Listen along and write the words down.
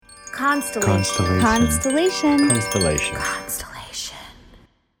Constellation. Constellation. Constellation. Constellation.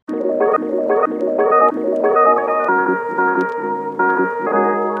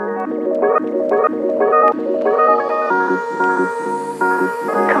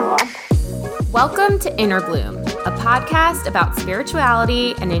 Come on. Welcome to Inner Bloom, a podcast about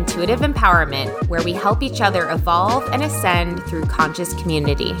spirituality and intuitive empowerment where we help each other evolve and ascend through conscious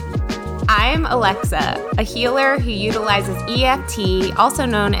community. I'm Alexa, a healer who utilizes EFT, also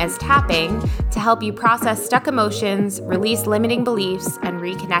known as tapping, to help you process stuck emotions, release limiting beliefs, and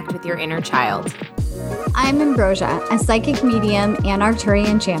reconnect with your inner child. I'm Ambrosia, a psychic medium and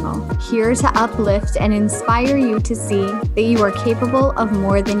Arcturian channel, here to uplift and inspire you to see that you are capable of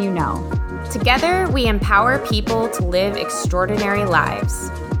more than you know. Together, we empower people to live extraordinary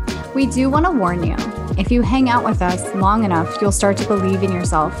lives. We do want to warn you, if you hang out with us long enough, you'll start to believe in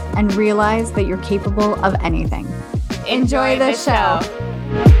yourself and realize that you're capable of anything. Enjoy the show.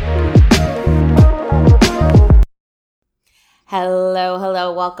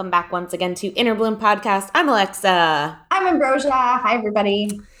 Hello. Welcome back once again to Inner Bloom Podcast. I'm Alexa. I'm Ambrosia. Hi,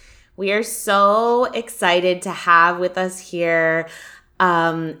 everybody. We are so excited to have with us here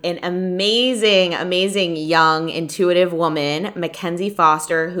an amazing young intuitive woman, Mackenzie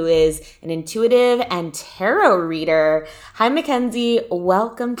Foster, who is an intuitive and tarot reader. Hi, Mackenzie.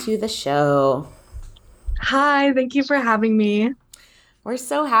 Welcome to the show. Hi, thank you for having me. We're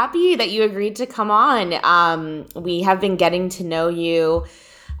so happy that you agreed to come on. We have been getting to know you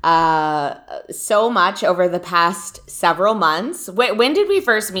so much over the past several months. When did we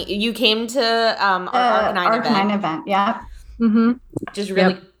first meet? You came to our Arc9 event. Yeah. Mm-hmm. Which is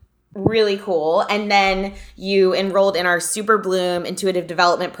really cool. And then you enrolled in our Super Bloom Intuitive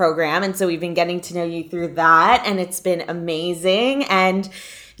Development Program. And so we've been getting to know you through that. And it's been amazing. And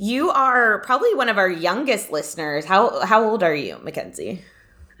you are probably one of our youngest listeners. How old are you, Mackenzie?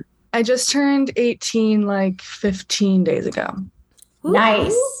 I just turned 18 like 15 days ago. Ooh.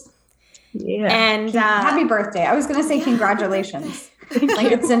 Nice. Yeah. And happy birthday. I was going to say congratulations.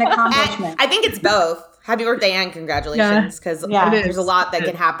 Like it's an accomplishment. I think it's both. Happy birthday and congratulations, because there's a lot that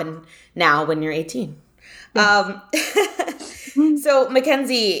can happen now when you're 18. So,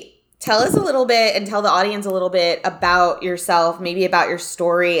 Mackenzie, tell us a little bit and tell the audience a little bit about yourself, maybe about your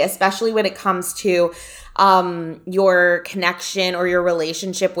story, especially when it comes to your connection or your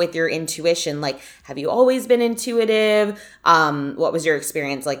relationship with your intuition. Like, have you always been intuitive? What was your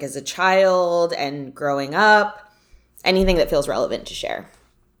experience like as a child and growing up? Anything that feels relevant to share.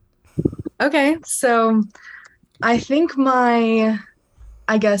 Okay, so I think my,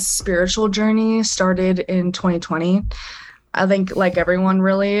 spiritual journey started in 2020. I think like everyone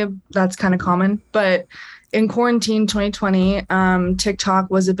really, that's kind of common. But in quarantine 2020,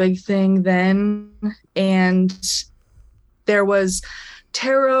 TikTok was a big thing then. And there was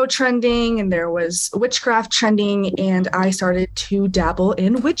tarot trending and there was witchcraft trending. And I started to dabble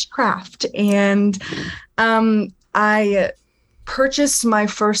in witchcraft. And I purchased my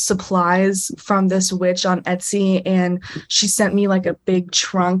first supplies from this witch on Etsy, and she sent me like a big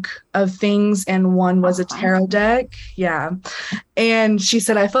trunk of things, and one was a tarot deck. Yeah. And she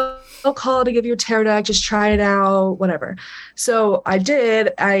said, I felt called to give you a tarot deck, just try it out, whatever. So I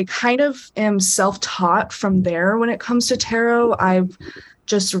did. I kind of am self-taught from there when it comes to tarot. I've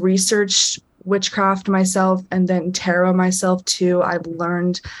just researched witchcraft myself and then tarot myself too. I've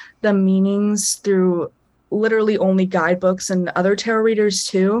learned the meanings through literally only guidebooks and other tarot readers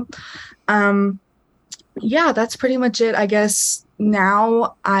too. That's pretty much it. I guess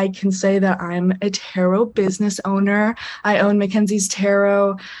now I can say that I'm a tarot business owner. I own Mackenzie's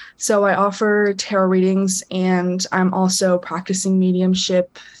Tarot. So I offer tarot readings, and I'm also practicing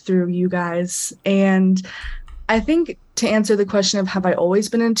mediumship through you guys. And I think to answer the question of have I always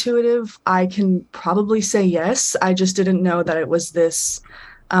been intuitive, I can probably say yes. I just didn't know that it was this,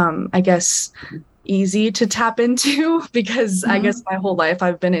 easy to tap into, because I guess my whole life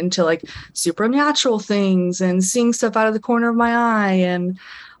I've been into like supernatural things and seeing stuff out of the corner of my eye and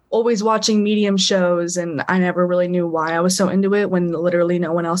always watching medium shows, and I never really knew why I was so into it when literally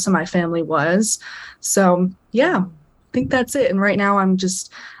no one else in my family was. So I think that's it. And right now I'm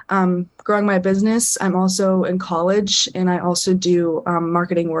just growing my business. I'm also in college, and I also do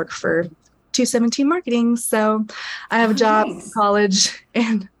marketing work for 217 Marketing. So I have a job, college,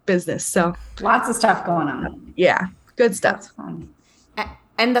 and business. So lots of stuff going on. Yeah, good stuff. That's fun.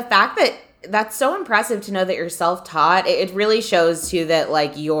 And the fact that that's so impressive to know that you're self-taught. It really shows too that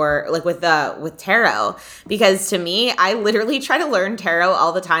like you're like with tarot, because to me, I literally try to learn tarot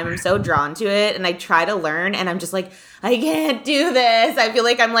all the time. I'm so drawn to it, and I try to learn, and I'm just like, I can't do this. I feel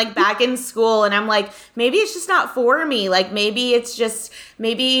like I'm like back in school, and I'm like, maybe it's just not for me. Like maybe it's just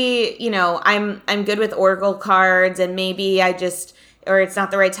I'm good with oracle cards, and maybe or it's not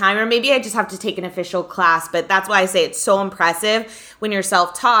the right time, or maybe I just have to take an official class. But that's why I say it's so impressive when you're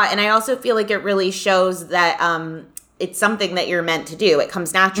self-taught. And I also feel like it really shows that it's something that you're meant to do. It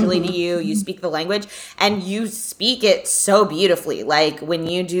comes naturally to you. You speak the language, and you speak it so beautifully. Like when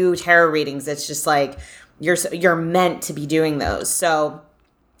you do tarot readings, it's just like you're meant to be doing those. So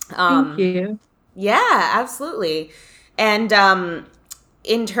thank you. Yeah, absolutely. And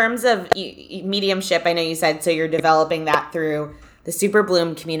in terms of mediumship, I know you said so you're developing that through the Super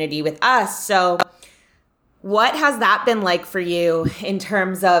Bloom community with us. So what has that been like for you in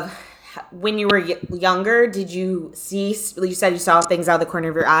terms of when you were younger? Did you said you saw things out of the corner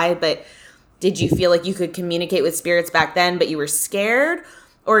of your eye, but did you feel like you could communicate with spirits back then, but you were scared,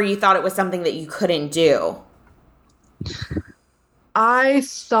 or you thought it was something that you couldn't do? I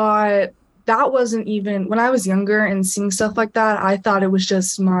thought that wasn't even, when I was younger and seeing stuff like that, I thought it was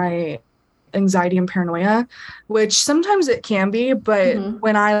just my anxiety and paranoia, which sometimes it can be, but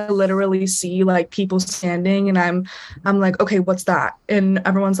when I literally see like people standing and I'm like, okay, what's that? And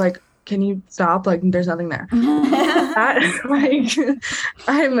everyone's like, can you stop? Like, there's nothing there.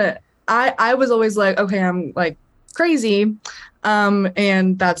 I was always like, okay, I'm like crazy.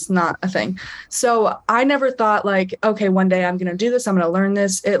 And that's not a thing. So I never thought like, okay, one day I'm going to do this. I'm going to learn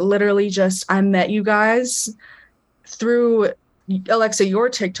this. It literally just, I met you guys through Alexa, your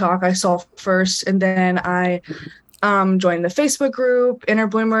TikTok I saw first, and then I joined the Facebook group, Inner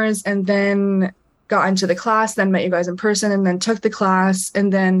Bloomers, and then got into the class, then met you guys in person, and then took the class.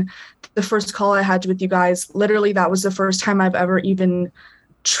 And then the first call I had with you guys, literally that was the first time I've ever even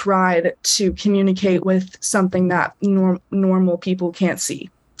tried to communicate with something that normal people can't see.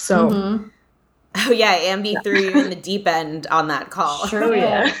 So Oh yeah, Ambi threw you in the deep end on that call. Sure,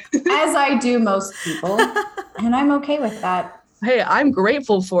 yeah. As I do most people, and I'm okay with that. Hey, I'm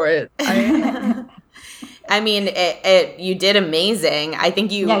grateful for it. I mean, you did amazing. I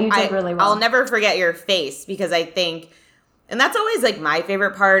think you did really well. I'll never forget your face, because I think, and that's always like my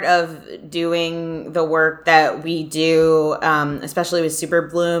favorite part of doing the work that we do, especially with Super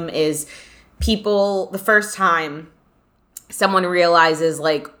Bloom, is people, the first time someone realizes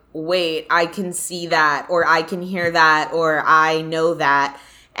like, wait, I can see that, or I can hear that, or I know that.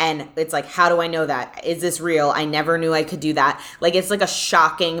 And it's like, how do I know that? Is this real? I never knew I could do that. Like, it's like a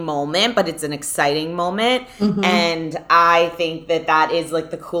shocking moment, but it's an exciting moment. And I think that is like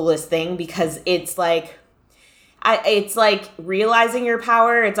the coolest thing, because it's like, it's like realizing your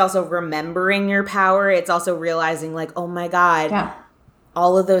power. It's also remembering your power. It's also realizing like, oh my God,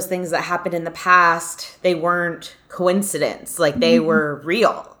 all of those things that happened in the past, they weren't coincidence. Like they were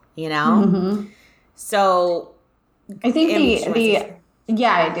real, you know? So I think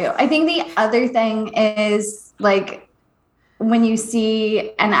yeah, I do. I think the other thing is like when you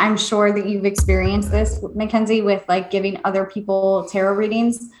see, and I'm sure that you've experienced this, Mackenzie, with like giving other people tarot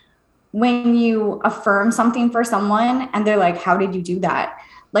readings, when you affirm something for someone and they're like, how did you do that?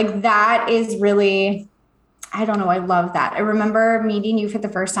 Like that is really, I don't know. I love that. I remember meeting you for the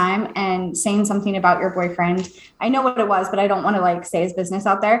first time and saying something about your boyfriend. I know what it was, but I don't want to like say his business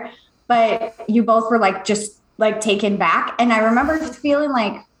out there, but you both were like, just like taken back. And I remember just feeling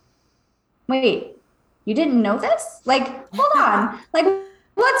like, wait, you didn't know this? Like, hold on, like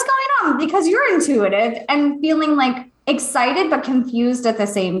what's going on? Because you're intuitive, and feeling like excited, but confused at the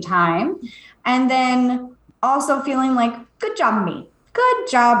same time. And then also feeling like, good job, me. Good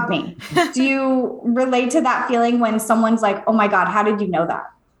job, me. Do you relate to that feeling when someone's like, oh my God, how did you know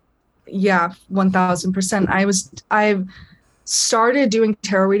that? Yeah, 1000%. I've started doing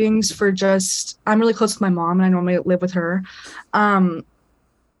tarot readings for I'm really close with my mom, and I normally live with her.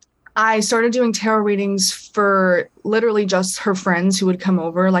 I started doing tarot readings for literally just her friends who would come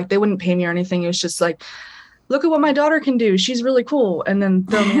over. Like they wouldn't pay me or anything. It was just like, look at what my daughter can do. She's really cool. And then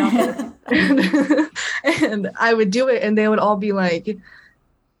throw me out there. And I would do it, and they would all be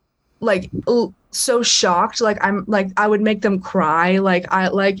like so shocked. Like I would make them cry.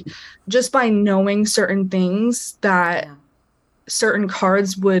 Just by knowing certain things that certain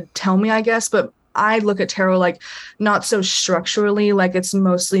cards would tell me, I guess. But I look at tarot like not so structurally, like it's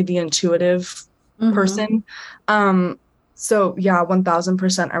mostly the intuitive person. So yeah,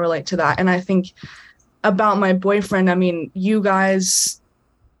 1000% I relate to that. And I think about my boyfriend, I mean, you guys,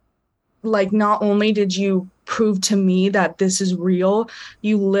 like, not only did you proved to me that this is real.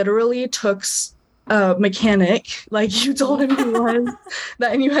 You literally took a mechanic, like you told him he was,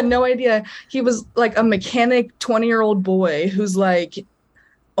 that, and you had no idea. He was like a mechanic 20-year-old boy who's like,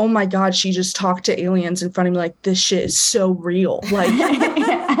 oh my God, she just talked to aliens in front of me. Like, this shit is so real. Like,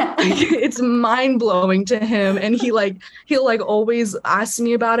 it's mind blowing to him. And he'll like always ask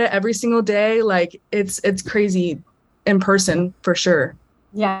me about it every single day. Like, it's crazy in person for sure.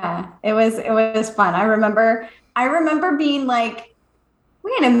 Yeah, it was fun. I remember being like,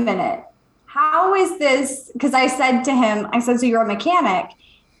 wait a minute, how is this? Because I said to him, so you're a mechanic.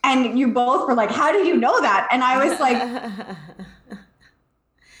 And you both were like, how do you know that? And I was like,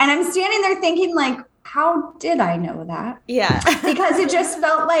 and I'm standing there thinking, like, how did I know that? Yeah. Because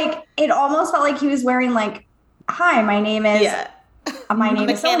it almost felt like he was wearing like, hi, my name is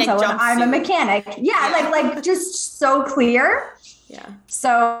so-and-so and I'm a mechanic. Yeah. Like just so clear. Yeah.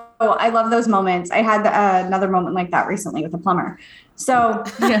 So I love those moments. I had another moment like that recently with a plumber. So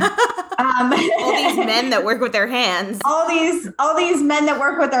yeah. All these men that work with their hands. All these men that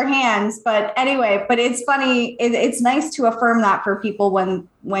work with their hands. But anyway, it's funny. It's nice to affirm that for people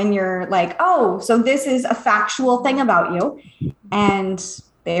when you're like, oh, so this is a factual thing about you. And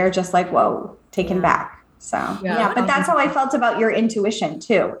they are just like, whoa, taken back. So yeah, but that's how I felt about your intuition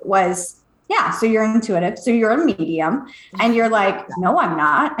too, was so you're intuitive. So you're a medium and you're like, no, I'm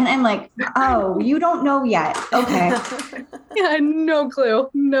not. And I'm like, oh, you don't know yet. Okay. Yeah, no clue.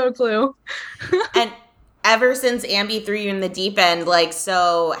 And ever since Ambi threw you in the deep end, like,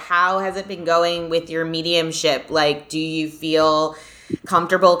 so how has it been going with your mediumship? Like, do you feel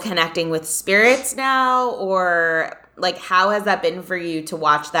comfortable connecting with spirits now? Or like, how has that been for you to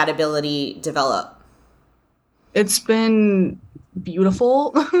watch that ability develop? It's been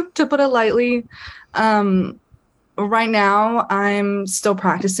beautiful, to put it lightly. Right now, I'm still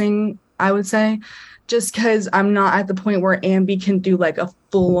practicing, I would say, just because I'm not at the point where Ambi can do like a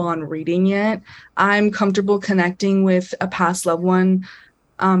full-on reading yet. I'm comfortable connecting with a past loved one,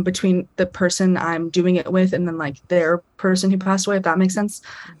 between the person I'm doing it with and then like their person who passed away, if that makes sense.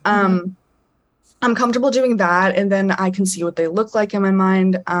 Mm-hmm. I'm comfortable doing that, and then I can see what they look like in my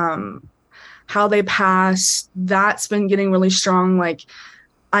mind. How they pass, that's been getting really strong. Like,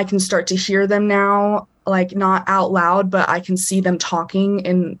 I can start to hear them now, like not out loud, but I can see them talking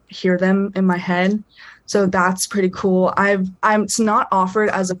and hear them in my head. So that's pretty cool. It's not offered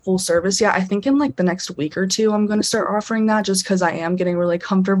as a full service yet. I think in like the next week or two, I'm going to start offering that just because I am getting really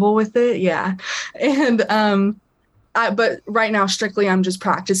comfortable with it. Yeah. And, but right now, strictly, I'm just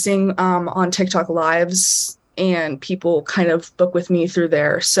practicing, on TikTok lives, and people kind of book with me through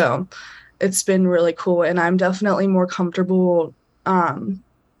there. So it's been really cool, and I'm definitely more comfortable when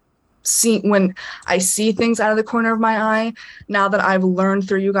I see things out of the corner of my eye. Now that I've learned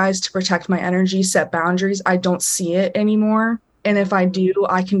through you guys to protect my energy, set boundaries, I don't see it anymore. And if I do,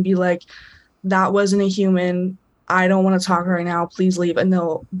 I can be like, that wasn't a human. I don't want to talk right now. Please leave. And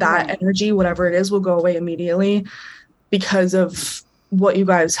that energy, whatever it is, will go away immediately because of what you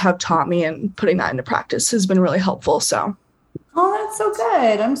guys have taught me, and putting that into practice has been really helpful. So. Oh, that's so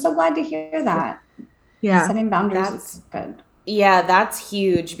good. I'm so glad to hear that. Yeah. Setting boundaries is good. Yeah, that's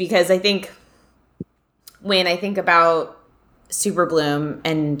huge, because I think when I think about Super Bloom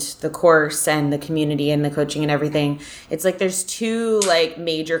and the course and the community and the coaching and everything, it's like there's two like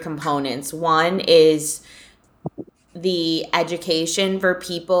major components. One is the education for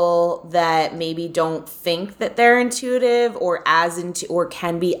people that maybe don't think that they're intuitive or or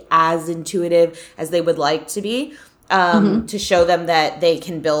can be as intuitive as they would like to be. To show them that they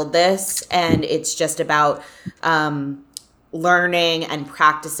can build this, and it's just about learning and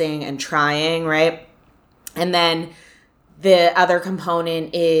practicing and trying, right? And then the other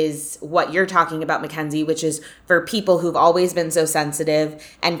component is what you're talking about, Mackenzie, which is for people who've always been so sensitive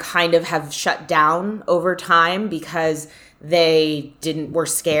and kind of have shut down over time because they were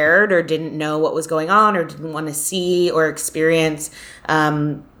scared or didn't know what was going on or didn't want to see or experience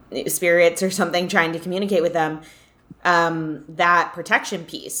spirits or something trying to communicate with them. That protection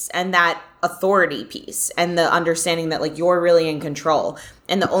piece and that authority piece and the understanding that like you're really in control.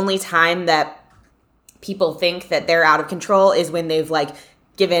 And the only time that people think that they're out of control is when they've like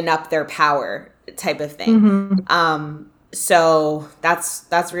given up their power type of thing. So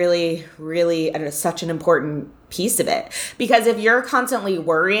that's really, really such an important piece of it, because if you're constantly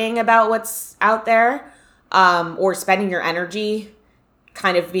worrying about what's out there, or spending your energy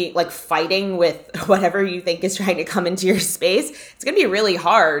kind of be like fighting with whatever you think is trying to come into your space, it's going to be really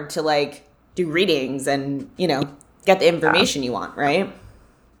hard to like do readings and, get the information you want. Right.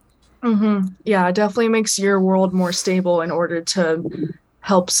 Yeah. It definitely makes your world more stable in order to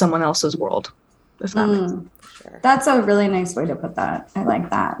help someone else's world. If that makes sense. Sure. That's a really nice way to put that. I like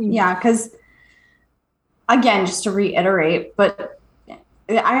that. Yeah, because again, just to reiterate, but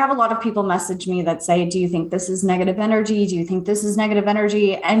I have a lot of people message me that say, do you think this is negative energy? Do you think this is negative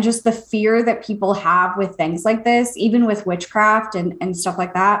energy? And just the fear that people have with things like this, even with witchcraft and stuff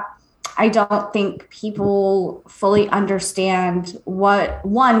like that. I don't think people fully understand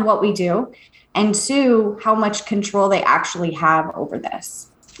what we do, and two, how much control they actually have over this,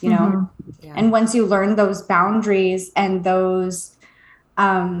 you know? Mm-hmm. Yeah. And once you learn those boundaries and those,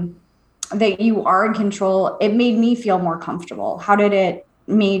 that you are in control, it made me feel more comfortable. How did it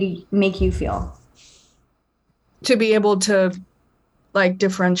make you feel? To be able to like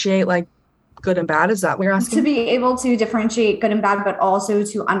differentiate like good and bad, is that what you're asking? To be able to differentiate good and bad, but also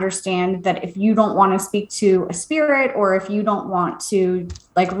to understand that if you don't want to speak to a spirit, or if you don't want to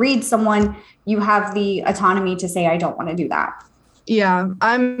like read someone, you have the autonomy to say, I don't want to do that. Yeah,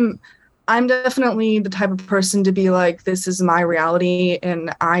 I'm definitely the type of person to be like, this is my reality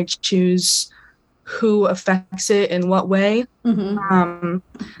and I choose who affects it in what way. Mm-hmm.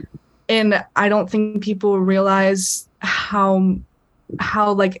 And I don't think people realize how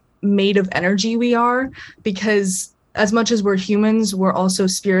like made of energy we are, because as much as we're humans, we're also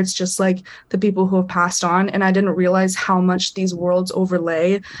spirits, just like the people who have passed on. And I didn't realize how much these worlds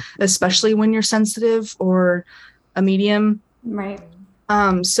overlay, especially when you're sensitive or a medium. Right.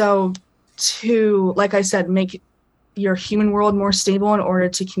 So to, like I said, make your human world more stable in order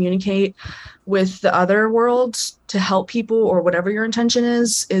to communicate with the other worlds to help people, or whatever your intention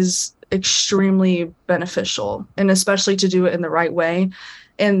is extremely beneficial, and especially to do it in the right way.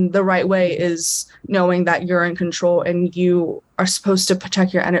 And the right way is knowing that you're in control and you are supposed to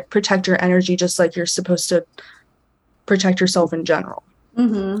protect your energy, just like you're supposed to protect yourself in general.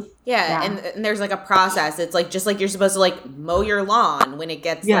 Mm-hmm. Yeah. And there's like a process. It's like, just like you're supposed to like mow your lawn when it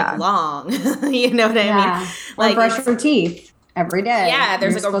gets like long, you know what I mean? Like brush your teeth every day. Yeah.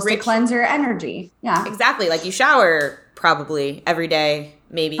 There's like supposed to cleanse your energy. Yeah, exactly. Like you shower probably every day,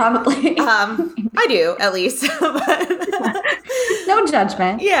 maybe. Probably. I do, at least. But no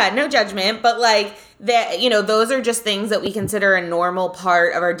judgment. Yeah, no judgment. But like that, you know, those are just things that we consider a normal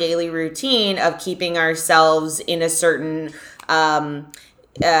part of our daily routine of keeping ourselves in a certain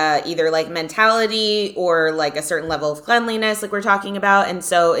either like mentality or like a certain level of cleanliness, like we're talking about. And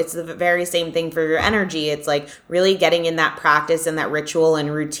so it's the very same thing for your energy. It's like really getting in that practice and that ritual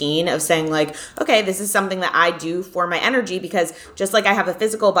and routine of saying like, okay, this is something that I do for my energy, because just like I have a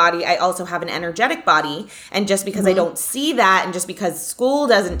physical body, I also have an energetic body. And just because I don't see that, and just because school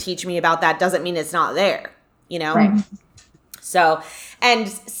doesn't teach me about that, doesn't mean it's not there, you know? Right. So, and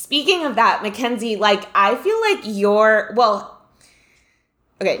speaking of that, Mackenzie, like I feel like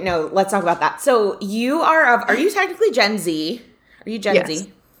okay, no, let's talk about that. So are you technically Gen Z? Are you Gen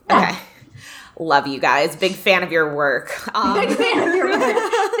Z? Okay. Love you guys. Big fan of your work. Big fan of your work.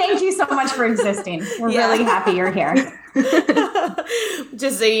 Thank you so much for existing. We're really happy you're here.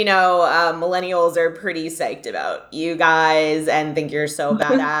 Just so you know, millennials are pretty psyched about you guys and think you're so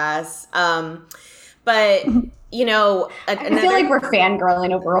badass. But you know, I feel like we're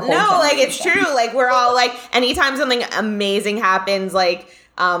fangirling over a whole generation. Like it's true. Like we're all like, anytime something amazing happens, like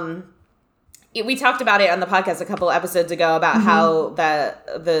we talked about it on the podcast a couple episodes ago about how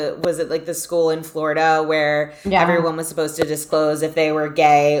was it like the school in Florida where everyone was supposed to disclose if they were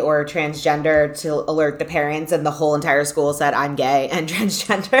gay or transgender to alert the parents, and the whole entire school said I'm gay and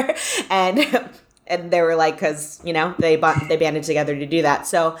transgender, and they were like, because you know they banded together to do that.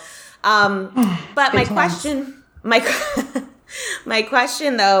 So but my question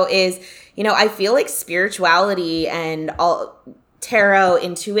though is, you know, I feel like spirituality and all tarot,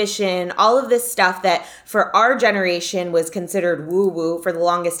 intuition, all of this stuff that for our generation was considered woo-woo for the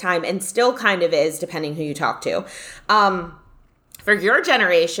longest time, and still kind of is, depending who you talk to. For your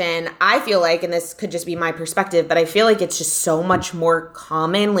generation, I feel like, and this could just be my perspective, but I feel like it's just so much more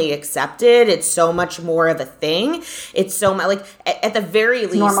commonly accepted. It's so much more of a thing. It's so much, like, at the very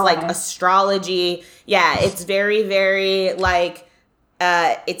least, normalized. Like astrology. Yeah, it's very, very, like,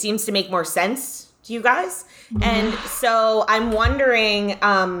 it seems to make more sense to you guys. And so I'm wondering,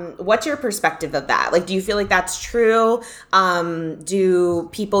 what's your perspective of that? Like, do you feel like that's true? Do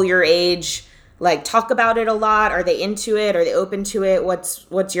people your age like talk about it a lot? Are they into it? Are they open to it?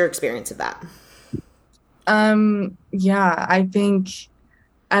 What's your experience of that? Yeah, I think,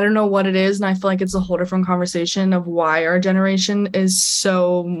 I don't know what it is. And I feel like it's a whole different conversation of why our generation is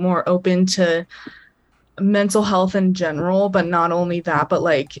so more open to mental health in general, but not only that, but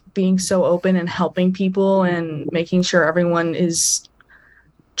like being so open and helping people and making sure everyone is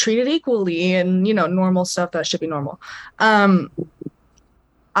treated equally and, you know, normal stuff that should be normal.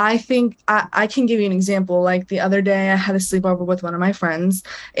 I think I can give you an example. Like the other day, I had a sleepover with one of my friends,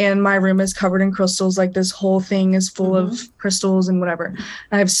 and my room is covered in crystals. Like this whole thing is full of crystals and whatever.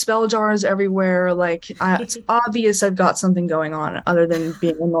 I have spell jars everywhere. Like it's obvious I've got something going on other than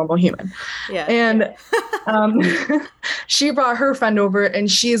being a normal human. Yeah. And she brought her friend over, and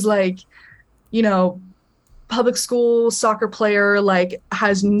she's like, you know, public school soccer player, like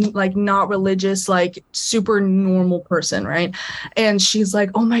has like not religious, like super normal person, right? And she's like,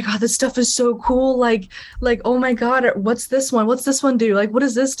 oh my god, this stuff is so cool, like oh my god, what's this one do, like what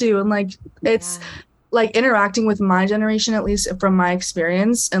does this do? And like it's like interacting with my generation, at least from my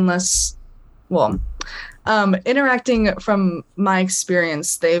experience, interacting from my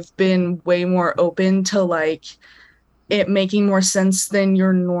experience, they've been way more open to like it making more sense than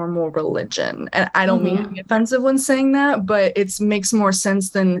your normal religion. And I don't mean to be offensive when saying that, but it makes more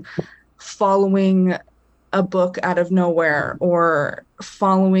sense than following a book out of nowhere or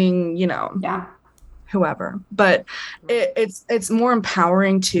following, whoever. But it's more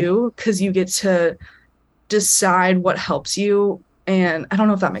empowering too, because you get to decide what helps you. And I don't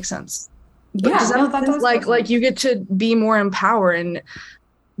know if that makes sense. But that does like you get to be more empowered and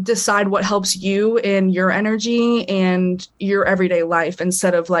decide what helps you and your energy and your everyday life,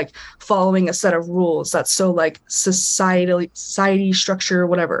 instead of like following a set of rules that's so like society structure,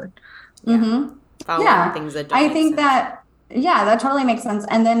 whatever. Things that don't I think that that totally makes sense.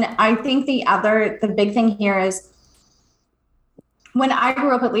 And then I think the big thing here is, when I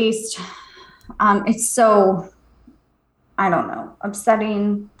grew up, at least, it's so, I don't know,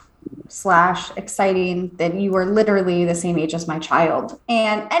 upsetting / exciting that you were literally the same age as my child.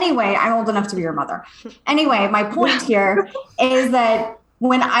 And anyway, I'm old enough to be your mother. Anyway, my point here is that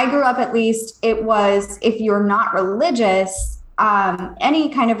when I grew up, at least, it was, if you're not religious, any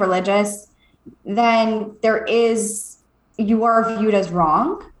kind of religious, then you are viewed as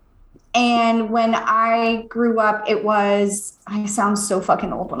wrong. And when I grew up, I sound so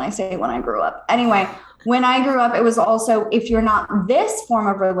fucking old when I say when I grew up. Anyway, when I grew up, it was also, if you're not this form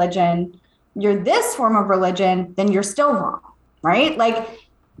of religion, you're this form of religion, then you're still wrong, right? Like,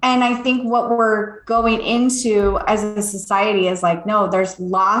 and I think what we're going into as a society is like, no, there's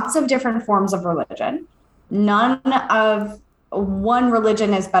lots of different forms of religion. None of one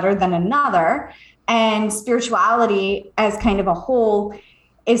religion is better than another. And spirituality as kind of a whole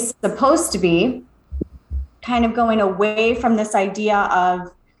is supposed to be kind of going away from this idea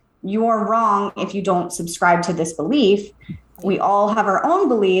of you're wrong if you don't subscribe to this belief. We all have our own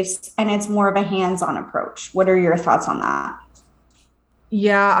beliefs, and it's more of a hands-on approach. What are your thoughts on that?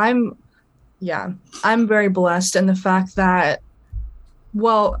 Yeah, I'm very blessed in the fact that,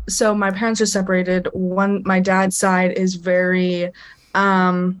 so my parents are separated. My dad's side is very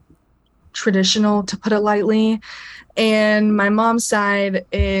traditional, to put it lightly, and my mom's side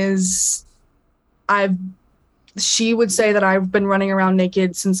is, she would say that I've been running around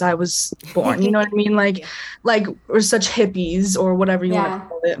naked since I was born. You know what I mean? Like we're such hippies or whatever you want to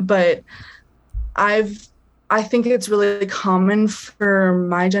call it. But I think it's really common for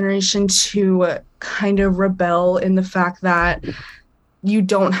my generation to kind of rebel in the fact that you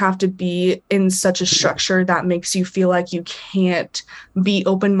don't have to be in such a structure that makes you feel like you can't be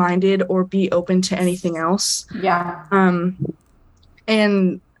open-minded or be open to anything else. Yeah.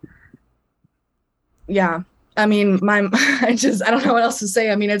 And yeah. I mean, I don't know what else to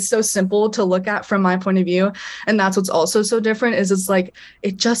say. I mean, it's so simple to look at from my point of view. And that's what's also so different, is it's like,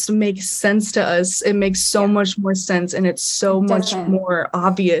 it just makes sense to us. It makes so much more sense. And it's so much more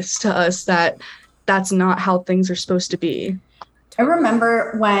obvious to us that that's not how things are supposed to be. I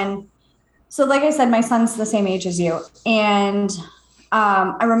remember so like I said, my son's the same age as you. And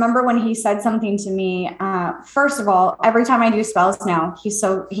I remember when he said something to me. First of all, every time I do spells now, he's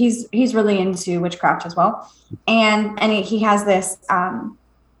really into witchcraft as well, and he has this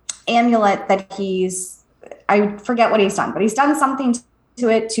amulet that I forget what he's done, but he's done something to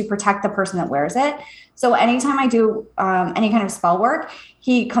it to protect the person that wears it. So anytime I do any kind of spell work,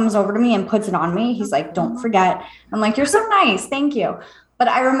 he comes over to me and puts it on me. He's like, "Don't forget." I'm like, "You're so nice, thank you." But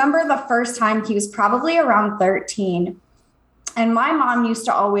I remember the first time, he was probably around 13. And my mom used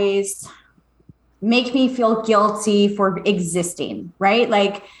to always make me feel guilty for existing, right?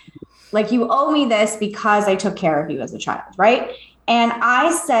 Like you owe me this because I took care of you as a child, right? And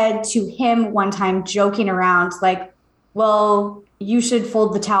I said to him one time, joking around, like, well, you should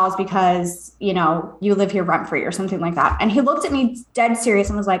fold the towels because, you live here rent free or something like that. And he looked at me dead serious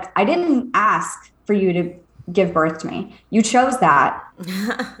and was like, I didn't ask for you to give birth to me. You chose that.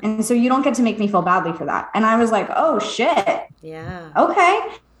 And so you don't get to make me feel badly for that. And I was like, oh shit. Yeah. Okay.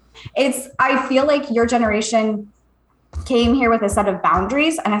 I feel like your generation came here with a set of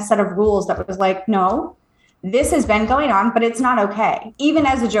boundaries and a set of rules that was like, no, this has been going on, but it's not okay. Even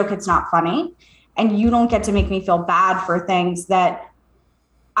as a joke, it's not funny. And you don't get to make me feel bad for things that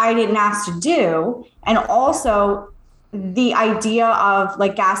I didn't ask to do. And also the idea of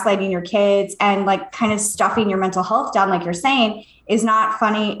like gaslighting your kids and like kind of stuffing your mental health down, like you're saying, is not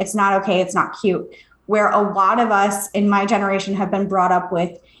funny. It's not okay. It's not cute. Where a lot of us in my generation have been brought up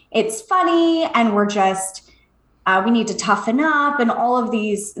with, it's funny and we're just, we need to toughen up, and all of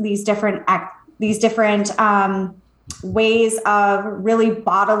these different ways of really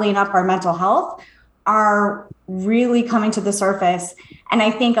bottling up our mental health are really coming to the surface. And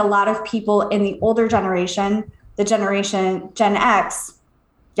I think a lot of people in the older generation, the generation Gen X,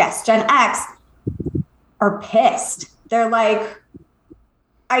 are pissed. They're like,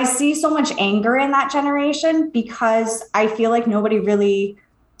 I see so much anger in that generation because I feel like nobody really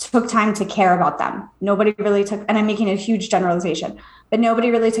took time to care about them. Nobody really took, and I'm making a huge generalization, but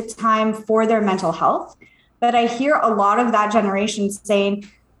nobody really took time for their mental health. But I hear a lot of that generation saying,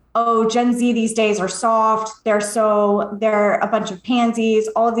 oh, Gen Z these days are soft. They're a bunch of pansies,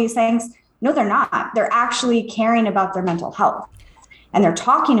 all of these things. No, they're not. They're actually caring about their mental health, and they're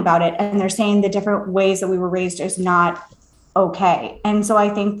talking about it, and they're saying the different ways that we were raised is not okay. And so I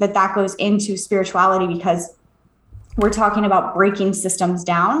think that goes into spirituality, because we're talking about breaking systems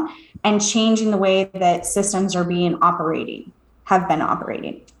down and changing the way that systems have been operating.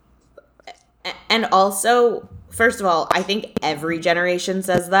 And also, first of all, I think every generation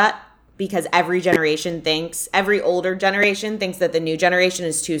says that, because every older generation thinks that the new generation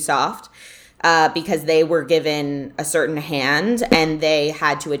is too soft, because they were given a certain hand and they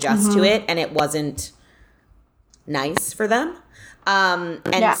had to adjust to it, and it wasn't nice for them.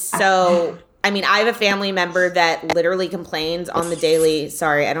 So, I mean, I have a family member that literally complains on the daily.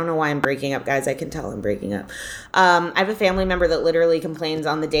 Sorry, I don't know why I'm breaking up, guys. I can tell I'm breaking up. I have a family member that literally complains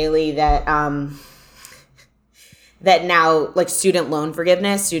on the daily that that now, like, student loan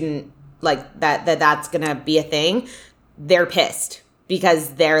forgiveness, that's gonna be a thing. They're pissed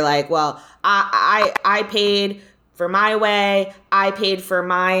because they're like, well, I paid for my way, I paid for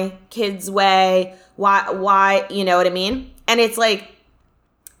my kids' way. Why? You know what I mean? And it's like,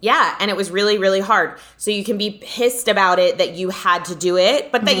 yeah, and it was really, really hard. So you can be pissed about it that you had to do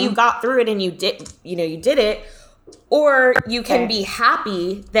it, but that you got through it and you did it. Or you can be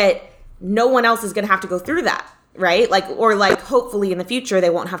happy that no one else is going to have to go through that, right? Or hopefully in the future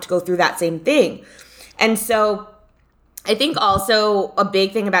they won't have to go through that same thing. And so I think also a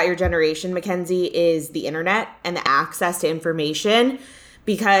big thing about your generation, Mackenzie, is the internet and the access to information,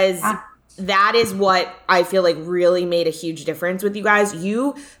 because that is what I feel like really made a huge difference with you guys.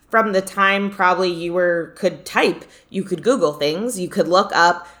 You, from the time probably you could type, you could Google things, you could look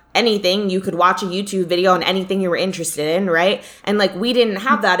up anything, you could watch a YouTube video on anything you were interested in, right? And like, we didn't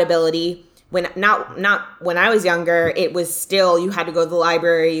have that ability when when I was younger. It was still, you had to go to the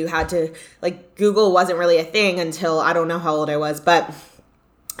library, you had to, like, Google wasn't really a thing until I don't know how old I was. But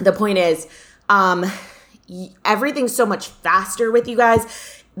the point is, everything's so much faster with you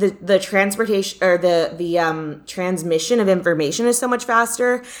guys. The transportation or the transmission of information is so much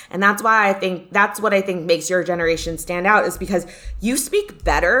faster. And that's what I think makes your generation stand out, is because you speak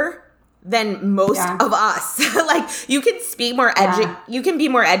better than most of us. Like, you can speak more you can be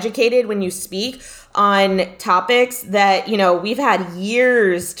more educated when you speak on topics that, we've had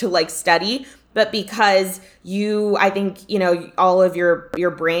years to like study, but because I think, all of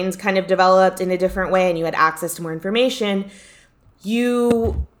your brains kind of developed in a different way and you had access to more information,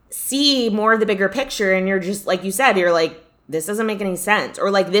 you see more of the bigger picture, and you're just, like you said, you're like, this doesn't make any sense, or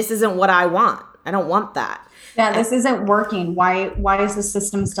like, this isn't what I want. I don't want that. Yeah, this isn't working. Why is the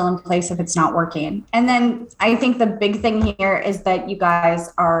system still in place if it's not working? And then I think the big thing here is that you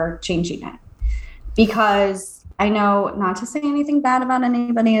guys are changing it, because I know, not to say anything bad about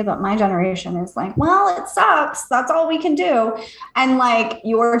anybody, but my generation is like, well, it sucks. That's all we can do. And like,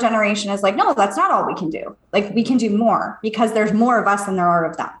 your generation is like, no, that's not all we can do. Like, we can do more, because there's more of us than there are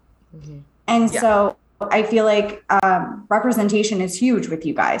of them. Mm-hmm. And so I feel like representation is huge with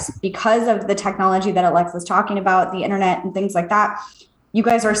you guys, because of the technology that Alexa's talking about, the internet and things like that. You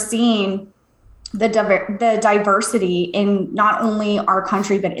guys are seeing the diversity in not only our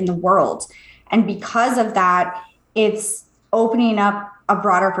country, but in the world. And because of that, it's opening up a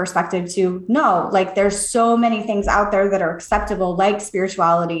broader perspective to know, like, there's so many things out there that are acceptable, like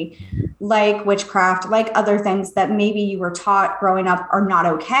spirituality, like witchcraft, like other things that maybe you were taught growing up are not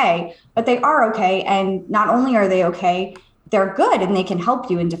okay, but they are okay. And not only are they okay, they're good, and they can help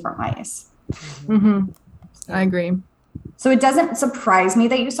you in different ways. Mm-hmm. I agree. So it doesn't surprise me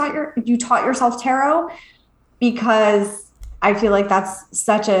that you taught yourself tarot, because I feel like that's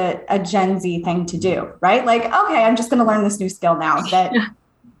such a Gen Z thing to do, right? Like, okay, I'm just going to learn this new skill now that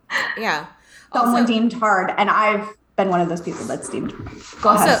Yeah. someone deemed hard. And I've been one of those people that's deemed.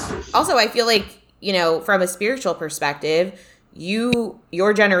 Go ahead. Also, I feel like, from a spiritual perspective,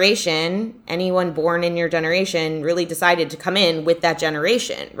 your generation, anyone born in your generation really decided to come in with that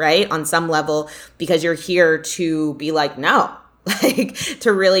generation, right? On some level, because you're here to be like, no, like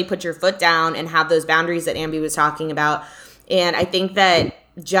to really put your foot down and have those boundaries that Ambi was talking about. And I think that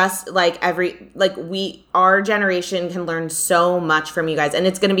just like our generation can learn so much from you guys. And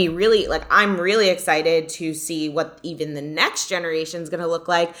it's going to be really I'm really excited to see what even the next generation is going to look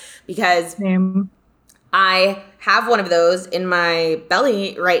like, because I have one of those in my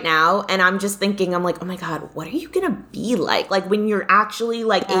belly right now. And I'm just thinking, I'm like, oh my God, what are you going to be like? Like when you're actually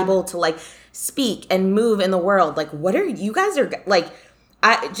able to speak and move in the world, what are you guys are like,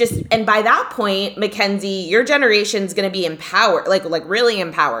 and by that point, Mackenzie, your generation's going to be empowered, really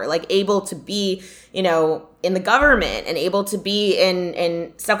empowered, able to be, in the government and able to be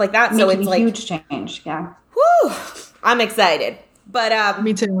in stuff like that. So it's huge change. Yeah. Whew, I'm excited. But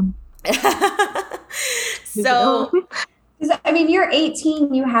me too. So I mean, you're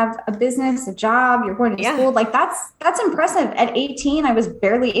 18, you have a business, a job, you're going to school. That's impressive. At 18, I was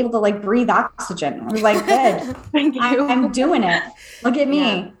barely able to breathe oxygen. I was like, good. I'm doing it. Look at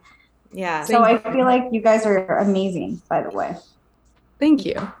me. Yeah. So I feel like you guys are amazing, by the way. Thank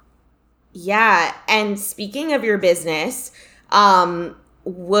you. Yeah. And speaking of your business,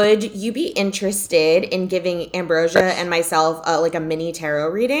 would you be interested in giving Ambrosia and myself a mini tarot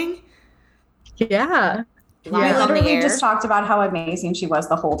reading? Yeah. We literally just talked about how amazing she was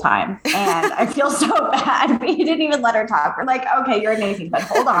the whole time. And I feel so bad. We didn't even let her talk. We're like, okay, you're amazing, but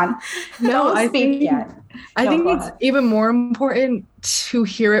hold on. I think it's even more important to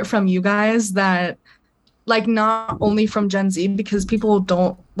hear it from you guys, that not only from Gen Z, because people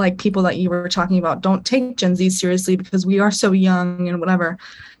don't, people that you were talking about don't take Gen Z seriously because we are so young and whatever.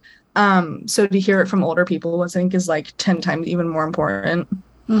 So to hear it from older people, I think is 10 times even more important.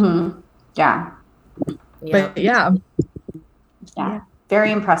 Mm-hmm. Yeah. Yeah. But yeah.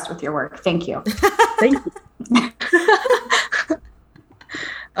 Very impressed with your work. Thank you. Thank you.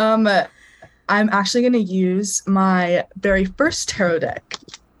 I'm actually going to use my very first tarot deck.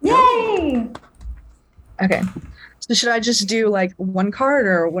 Yay! Okay. So should I just do one card,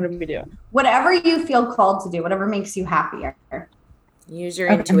 or what are we doing? Whatever you feel called to do, whatever makes you happier. Use your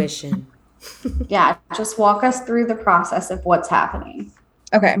intuition. Yeah. Just walk us through the process of what's happening.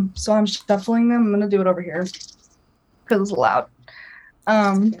 Okay, so I'm shuffling them. I'm going to do it over here because it's loud.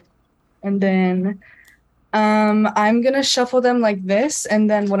 And then I'm going to shuffle them like this, and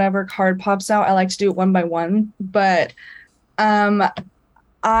then whatever card pops out, I like to do it one by one. But I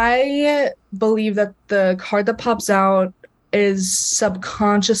believe that the card that pops out is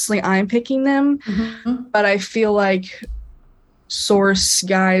subconsciously I'm picking them, but I feel like source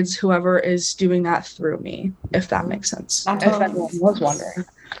guides whoever is doing that through me, if that makes sense. If anyone was wondering.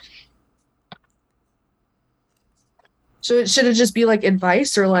 So should it just be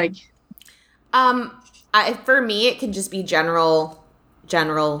advice, or for me it can just be general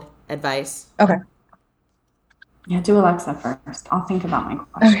advice. Okay. Yeah, do Alexa first. I'll think about my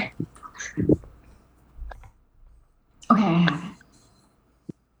question. Okay, I have it.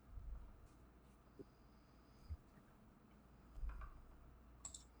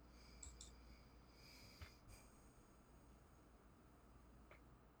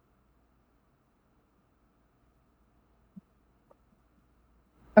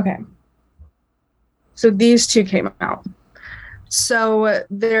 Okay. So these two came out. So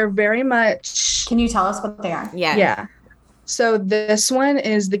they're very much... Can you tell us what they are? Yeah. Yeah. So this one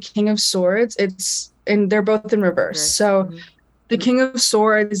is the King of Swords. And they're both in reverse. So the King of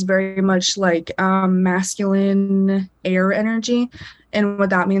Swords is very much masculine air energy. And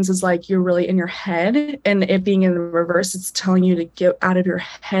what that means is you're really in your head, and it being in the reverse, it's telling you to get out of your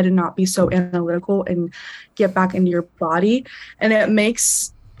head and not be so analytical and get back into your body. And it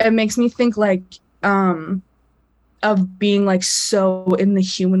makes me think of being so in the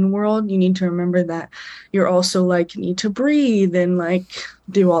human world. You need to remember that you're also need to breathe and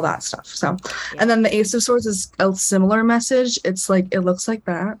do all that stuff. So, and then the Ace of Swords is a similar message. It's it looks like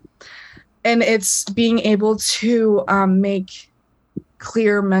that. And it's being able to make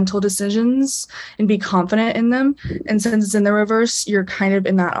clear mental decisions and be confident in them. And since it's in the reverse, you're kind of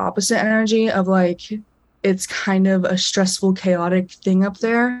in that opposite energy of it's kind of a stressful, chaotic thing up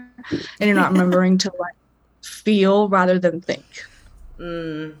there, and you're not remembering to feel rather than think.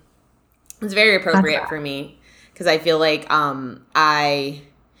 It's very appropriate for me, because I feel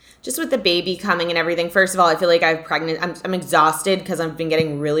just with the baby coming and everything. First of all, I feel like I'm exhausted because I've been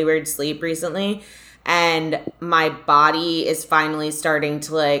getting really weird sleep recently. And my body is finally starting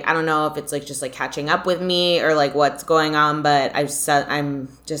to like, I don't know if it's like just like catching up with me or like what's going on, but I'm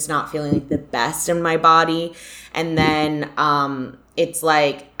just not feeling like the best in my body. And then it's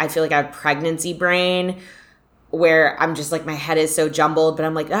like, I feel like I have pregnancy brain where I'm just like, my head is so jumbled, but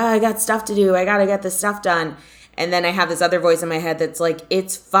I'm like, I got stuff to do. I got to get this stuff done. And then I have this other voice in my head that's like,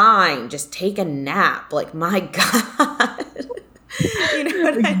 it's fine. Just take a nap. Like, my God. You know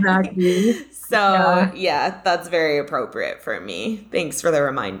what exactly. I mean? So, yeah, that's very appropriate for me. Thanks for the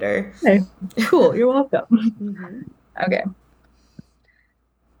reminder. Okay, cool. You're welcome. Mm-hmm. Okay.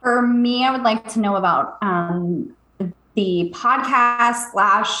 For me, I would like to know about the podcast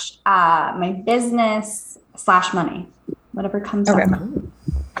 / my business / money, whatever comes up.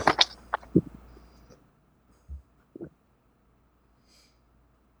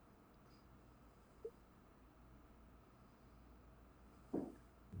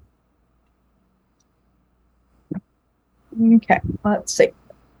 Okay, let's see.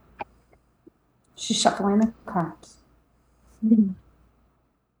 She's shuffling the cards.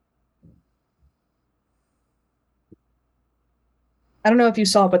 I don't know if you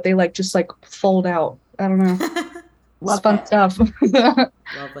saw, but they like just like fold out. I don't know. It's fun stuff. Love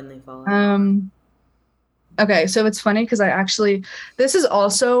when they fall out. Okay, so it's funny because this is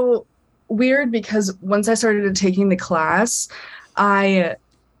also weird because once I started taking the class, I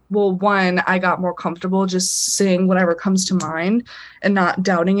got more comfortable just saying whatever comes to mind and not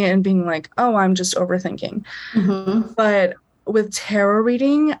doubting it and being like, oh, I'm just overthinking. Mm-hmm. But with tarot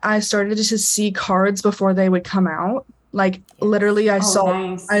reading, I started to see cards before they would come out. Like literally I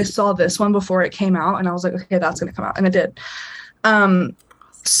saw this one before it came out and I was like, okay, that's going to come out. And it did.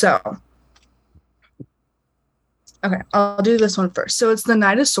 Okay, I'll do this one first. So it's the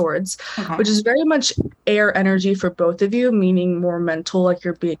Knight of Swords, which is very much air energy for both of you, meaning more mental, like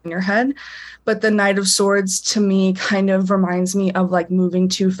you're being in your head. But the Knight of Swords to me kind of reminds me of like moving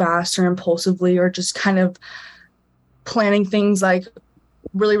too fast or impulsively or just kind of planning things like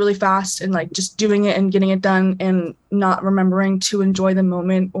really, really fast and like just doing it and getting it done and not remembering to enjoy the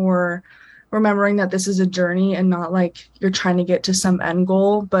moment or remembering that this is a journey and not like you're trying to get to some end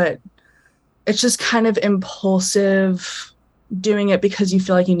goal, but it's just kind of impulsive doing it because you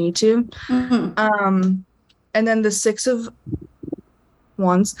feel like you need to. Mm-hmm. And then the Six of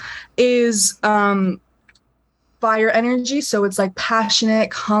Wands is fire energy. So it's like passionate,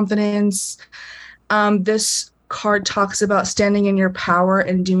 confidence. This card talks about standing in your power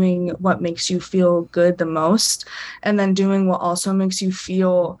and doing what makes you feel good the most. And then doing what also makes you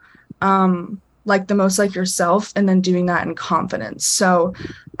feel like the most like yourself and then doing that in confidence. So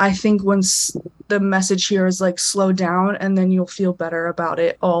I think once the message here is like slow down and then you'll feel better about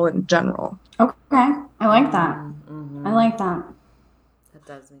it all in general. Okay. I like that. Mm-hmm. I like that. That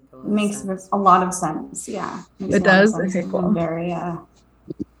does make a lot of sense. Yeah. It does. Okay, cool. I'm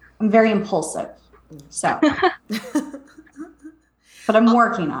very impulsive. So, but I'm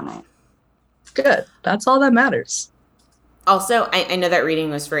working on it. Good. That's all that matters. Also, I know that reading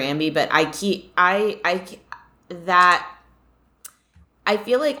was for Ambi, but I feel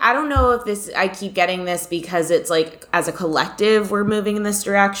like, I don't know if I keep getting this because it's like as a collective we're moving in this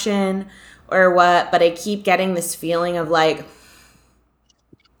direction or what, but I keep getting this feeling of like,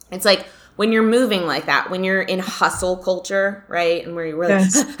 it's like when you're moving like that, when you're in hustle culture, right? And where you're really,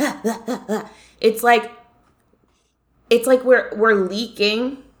 yes. it's like we're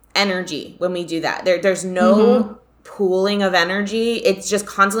leaking energy when we do that. There's no mm-hmm. pooling of energy. It's just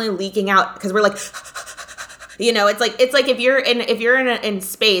constantly leaking out because we're like, you know, it's like if you're in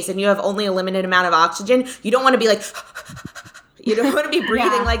space and you have only a limited amount of oxygen, you don't want to be like, you don't want to be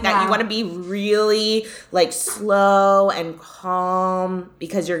breathing like that. Yeah. You want to be really like slow and calm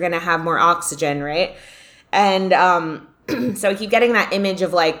because you're going to have more oxygen, right? And so I keep getting that image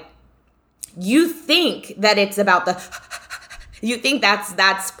of like, you think that it's about you think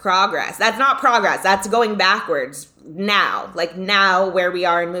that's progress. That's not progress. That's going backwards now. Like now where we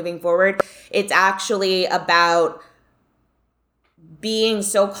are and moving forward, it's actually about being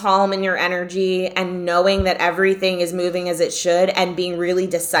so calm in your energy and knowing that everything is moving as it should and being really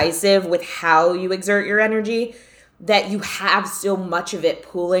decisive with how you exert your energy, that you have so much of it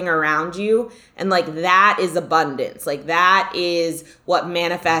pooling around you. And like that is abundance. Like that is what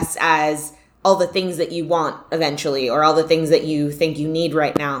manifests as all the things that you want eventually or all the things that you think you need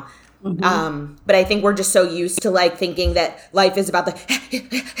right now. Mm-hmm. But I think we're just so used to like thinking that life is about the,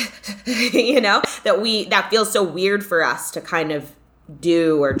 you know, that feels so weird for us to kind of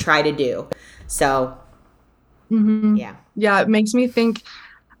do or try to do. So, mm-hmm. yeah. Yeah, it makes me think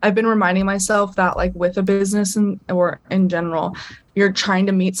I've been reminding myself that like with a business or in general, you're trying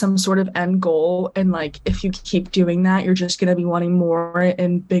to meet some sort of end goal. And like, if you keep doing that, you're just going to be wanting more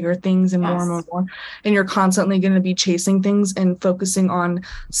and bigger things and more and more and more. And you're constantly going to be chasing things and focusing on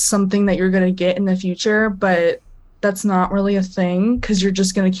something that you're going to get in the future. But that's not really a thing because you're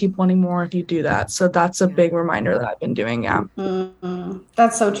just going to keep wanting more if you do that. So that's a big reminder that I've been doing. Yeah. Mm-hmm.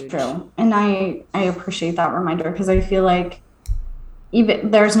 That's so true. And I appreciate that reminder because I feel like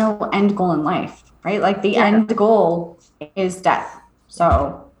even there's no end goal in life, right? Like the end goal is death.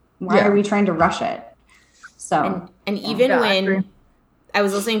 So why are we trying to rush it? So, and even when I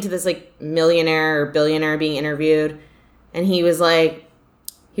was listening to this like millionaire or billionaire being interviewed, and he was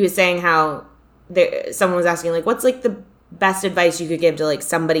saying how someone was asking like, what's like the best advice you could give to like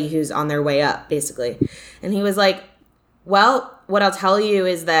somebody who's on their way up, basically. And he was like, well, what I'll tell you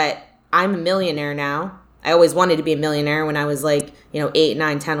is that I'm a millionaire now. I always wanted to be a millionaire when I was like, 8,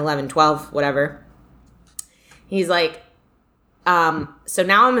 9, 10, 11, 12, whatever. He's like, so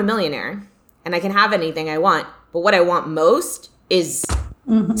now I'm a millionaire and I can have anything I want. But what I want most is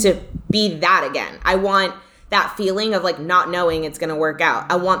to be that again. I want that feeling of like not knowing it's going to work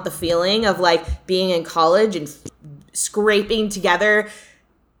out. I want the feeling of like being in college and scraping together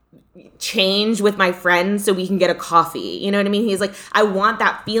change with my friends so we can get a coffee. You know what I mean? He's like, I want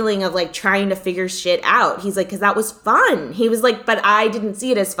that feeling of like trying to figure shit out. He's like, because that was fun. He was like, but I didn't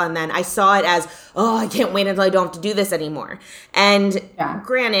see it as fun then. I saw it as, oh, I can't wait until I don't have to do this anymore. And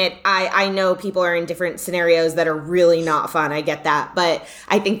granted, I know people are in different scenarios that are really not fun. I get that. But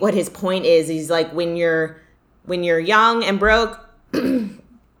I think what his point is, he's like, when you're young and broke,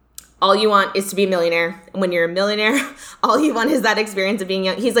 all you want is to be a millionaire. And when you're a millionaire, all you want is that experience of being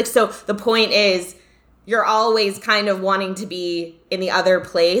young. He's like, so the point is you're always kind of wanting to be in the other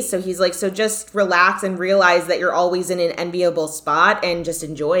place. So he's like, so just relax and realize that you're always in an enviable spot and just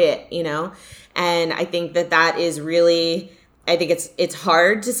enjoy it, And I think that is really, I think it's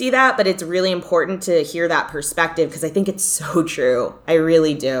hard to see that, but it's really important to hear that perspective because I think it's so true. I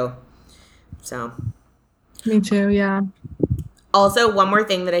really do. So. Me too, yeah. Also, one more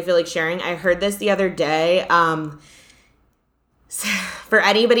thing that I feel like sharing. I heard this the other day. For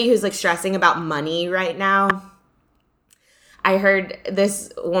anybody who's like stressing about money right now, I heard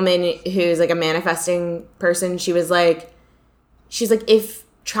this woman who's like a manifesting person. She's like, if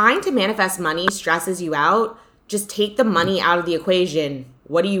trying to manifest money stresses you out, just take the money out of the equation.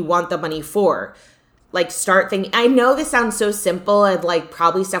 What do you want the money for? Like start thinking, I know this sounds so simple and like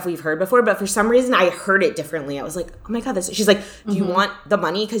probably stuff we've heard before, but for some reason I heard it differently. I was like, oh my God, she's like, do you want the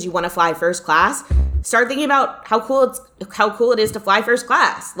money because you want to fly first class? Start thinking about how cool it is to fly first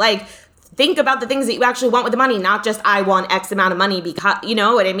class. Like think about the things that you actually want with the money, not just I want X amount of money because, you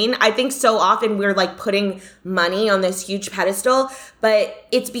know what I mean? I think so often we're like putting money on this huge pedestal, but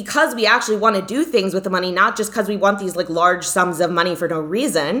it's because we actually want to do things with the money, not just because we want these like large sums of money for no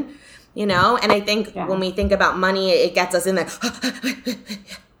reason. And I think when we think about money, it gets us in there.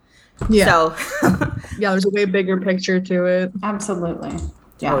 Yeah. So, yeah, there's a way bigger picture to it. Absolutely.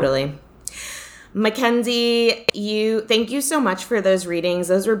 Yeah. Totally. Mackenzie, thank you so much for those readings.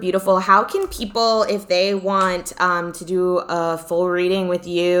 Those were beautiful. How can people, if they want to do a full reading with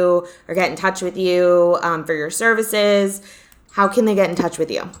you or get in touch with you for your services, how can they get in touch with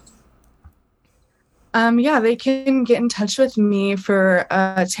you? They can get in touch with me for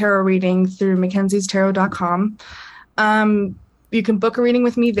a tarot reading through mackenziestarot.com. You can book a reading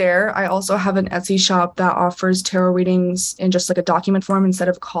with me there. I also have an Etsy shop that offers tarot readings in just like a document form instead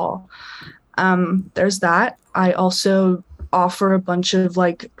of call. There's that. I also offer a bunch of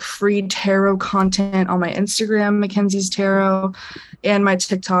like free tarot content on my Instagram, Mackenzie's Tarot, and my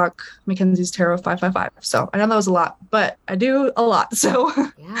TikTok, Mackenzie's Tarot 555. So I know that was a lot, but I do a lot. So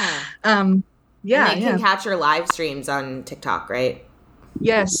yeah. You can catch your live streams on TikTok, right?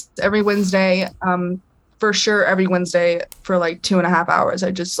 Yes, every Wednesday. For sure, every Wednesday for like 2.5 hours.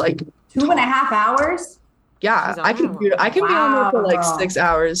 I just like 2.5 hours. Yeah, I can be on there for like 6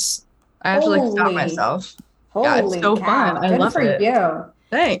 hours. I have to like stop myself. It's so fun. I love it. Good for you.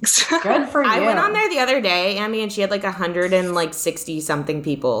 Thanks. Good for you. I went on there the other day, Amy, and she had like 160 something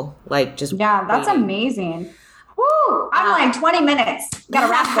people. Like just that's amazing. Woo! I'm like 20 minutes.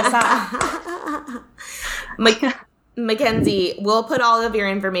 Gotta wrap this up. Mackenzie, we'll put all of your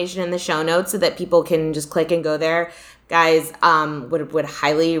information in the show notes so that people can just click and go there. Guys, would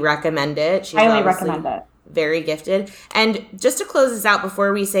highly recommend it. She's highly recommend it. Very gifted. And just to close this out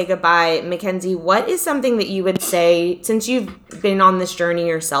before we say goodbye, Mackenzie, what is something that you would say, since you've been on this journey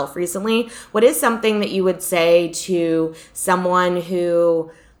yourself recently, what is something that you would say to someone who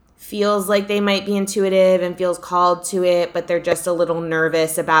feels like they might be intuitive and feels called to it, but they're just a little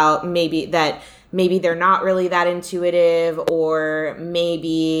nervous about maybe they're not really that intuitive, or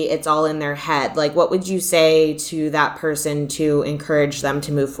maybe it's all in their head. Like, what would you say to that person to encourage them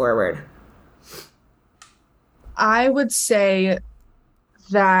to move forward? I would say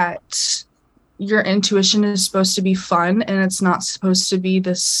that your intuition is supposed to be fun, and it's not supposed to be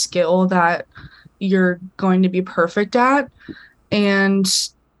the skill that you're going to be perfect at. And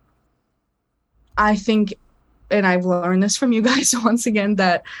I think, and I've learned this from you guys once again,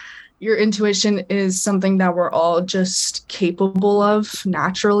 that your intuition is something that we're all just capable of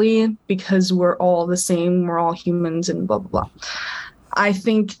naturally, because we're all the same, we're all humans and blah, blah, blah. I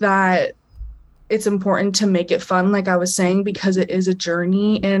think that it's important to make it fun, like I was saying, because it is a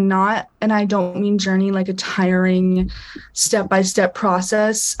journey, and I don't mean journey like a tiring step-by-step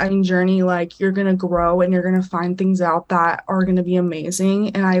process. I mean journey like you're going to grow and you're going to find things out that are going to be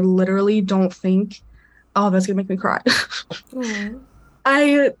amazing. And I literally don't think, oh, that's going to make me cry.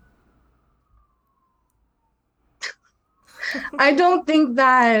 I don't think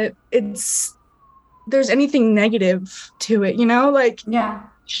that there's anything negative to it, like, yeah.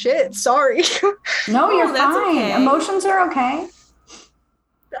 Shit, sorry. No, you're fine. Okay. Emotions are okay.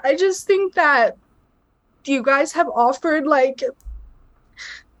 I just think that you guys have offered like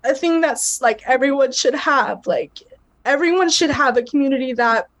a thing that's like everyone should have. Like, everyone should have a community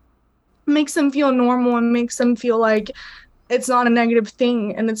that makes them feel normal and makes them feel like it's not a negative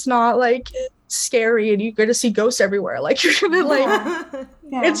thing, and it's not like scary and you get to see ghosts everywhere. Like, you're gonna like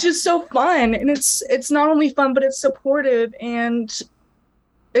It's just so fun, and it's not only fun, but it's supportive and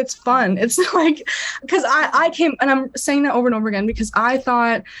it's fun. It's like, because I came, and I'm saying that over and over again, because I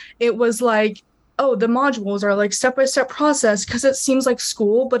thought it was like, oh, the modules are like step-by-step process, because it seems like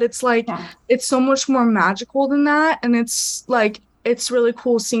school, but it's like, it's so much more magical than that. And it's like, it's really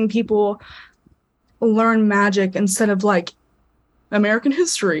cool seeing people learn magic instead of like American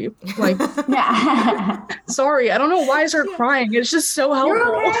history. Like, sorry, I don't know why I started crying. It's just so helpful.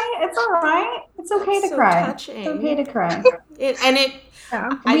 You're okay. It's all right. It's okay to cry. Touching. It's okay to cry.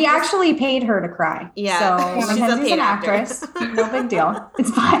 We actually paid her to cry. Yeah. So Mackenzie's an actress. No big deal.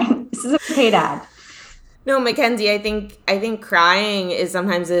 It's fine. This is a paid ad. No, Mackenzie, I think crying is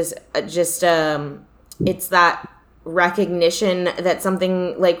sometimes it's that recognition that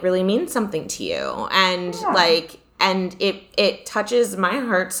something like really means something to you. And and it touches my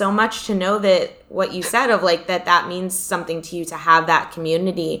heart so much to know that what you said of like that means something to you, to have that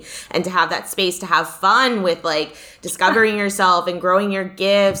community and to have that space to have fun with like discovering yourself and growing your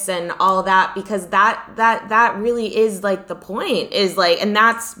gifts and all that, because that really is like the point, is like, and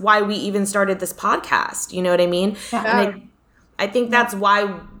that's why we even started this podcast, you know what I mean? And I think that's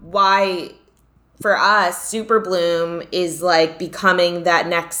why for us, Super Bloom is like becoming that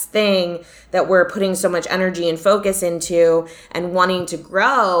next thing that we're putting so much energy and focus into and wanting to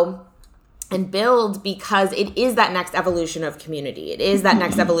grow and build, because it is that next evolution of community. It is that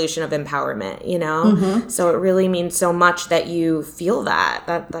next evolution of empowerment, you know? So it really means so much that you feel that.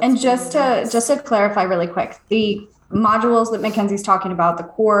 That's and just to clarify really quick, the modules that Mackenzie's talking about, the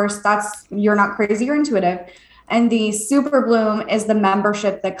course, that's You're Not Crazy, You're Intuitive. And the Super Bloom is the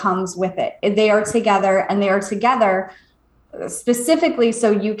membership that comes with it. They are together specifically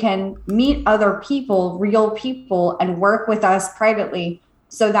so you can meet other people, real people, and work with us privately.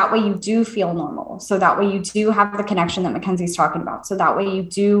 So that way you do feel normal. So that way you do have the connection that Mackenzie's talking about. So that way you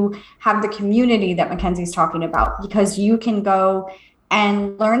do have the community that Mackenzie's talking about, because you can go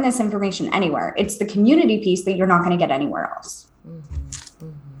and learn this information anywhere. It's the community piece that you're not going to get anywhere else.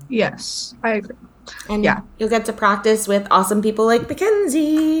 Yes, I agree. And you'll get to practice with awesome people like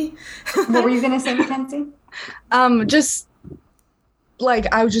Mackenzie. What were you going to say, Mackenzie? Just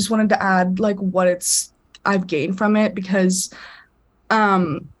like, I just wanted to add like what I've gained from it, because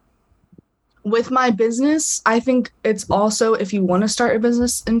with my business, I think it's also, if you want to start a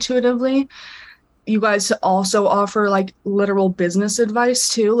business intuitively, you guys also offer like literal business advice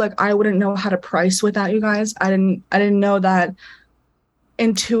too. Like, I wouldn't know how to price without you guys. I didn't know that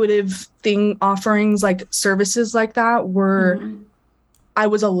intuitive thing offerings, like services like that, were I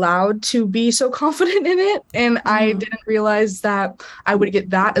was allowed to be so confident in it, and I didn't realize that I would get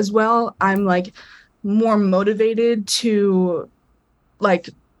that as well. I'm like more motivated to like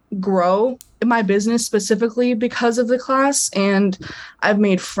grow in my business specifically because of the class, and I've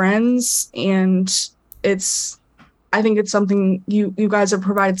made friends, and I think it's something you guys have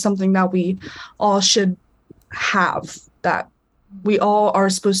provided, something that we all should have, that we all are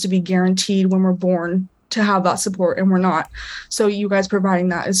supposed to be guaranteed when we're born to have that support, and we're not. So you guys providing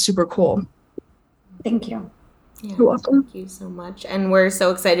that is super cool. Thank you. Yeah, You're welcome. Thank you so much. And we're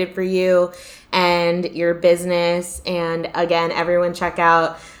so excited for you and your business. And again, everyone check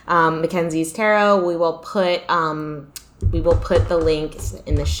out Mackenzie's Tarot. We will put the links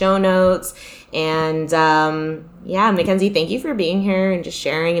in the show notes. And Mackenzie, thank you for being here and just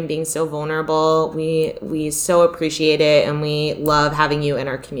sharing and being so vulnerable. We so appreciate it, and we love having you in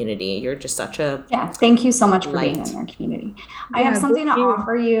our community. You're just such a thank you so much for being in our community. I have something to you.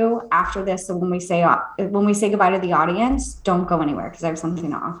 offer you after this. So when we say goodbye to the audience, don't go anywhere because I have something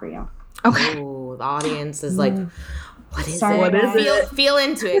to offer you. Okay. Ooh, the audience is like, what is Sorry, it? What is it? Feel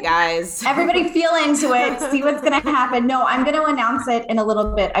into it, guys. Everybody feel into it. See what's going to happen. No, I'm going to announce it in a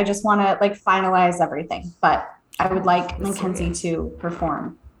little bit. I just want to finalize everything, but I would like Mackenzie to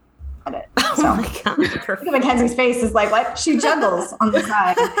perform at it. So, Oh my God. Perfect. look at Mackenzie's face is like, what? She juggles on the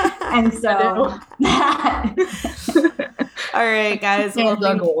side. And so All right, guys. Well,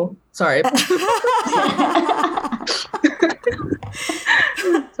 Juggle. Sorry.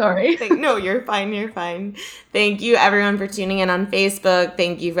 Sorry. No, you're fine. You're fine. Thank you, everyone, for tuning in on Facebook.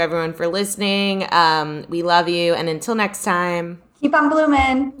 Thank you, for everyone, for listening. We love you. And until next time, keep on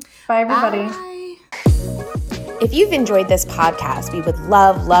blooming. Bye, everybody. Bye. If you've enjoyed this podcast, we would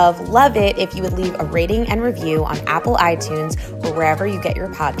love, love, love it if you would leave a rating and review on Apple iTunes or wherever you get your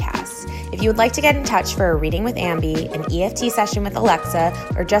podcasts. If you would like to get in touch for a reading with Ambi, an EFT session with Alexa,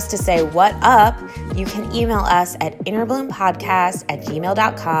 or just to say what up, you can email us at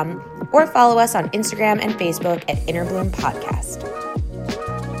innerbloom.podcast@gmail.com or follow us on Instagram and Facebook at Innerbloom Podcast.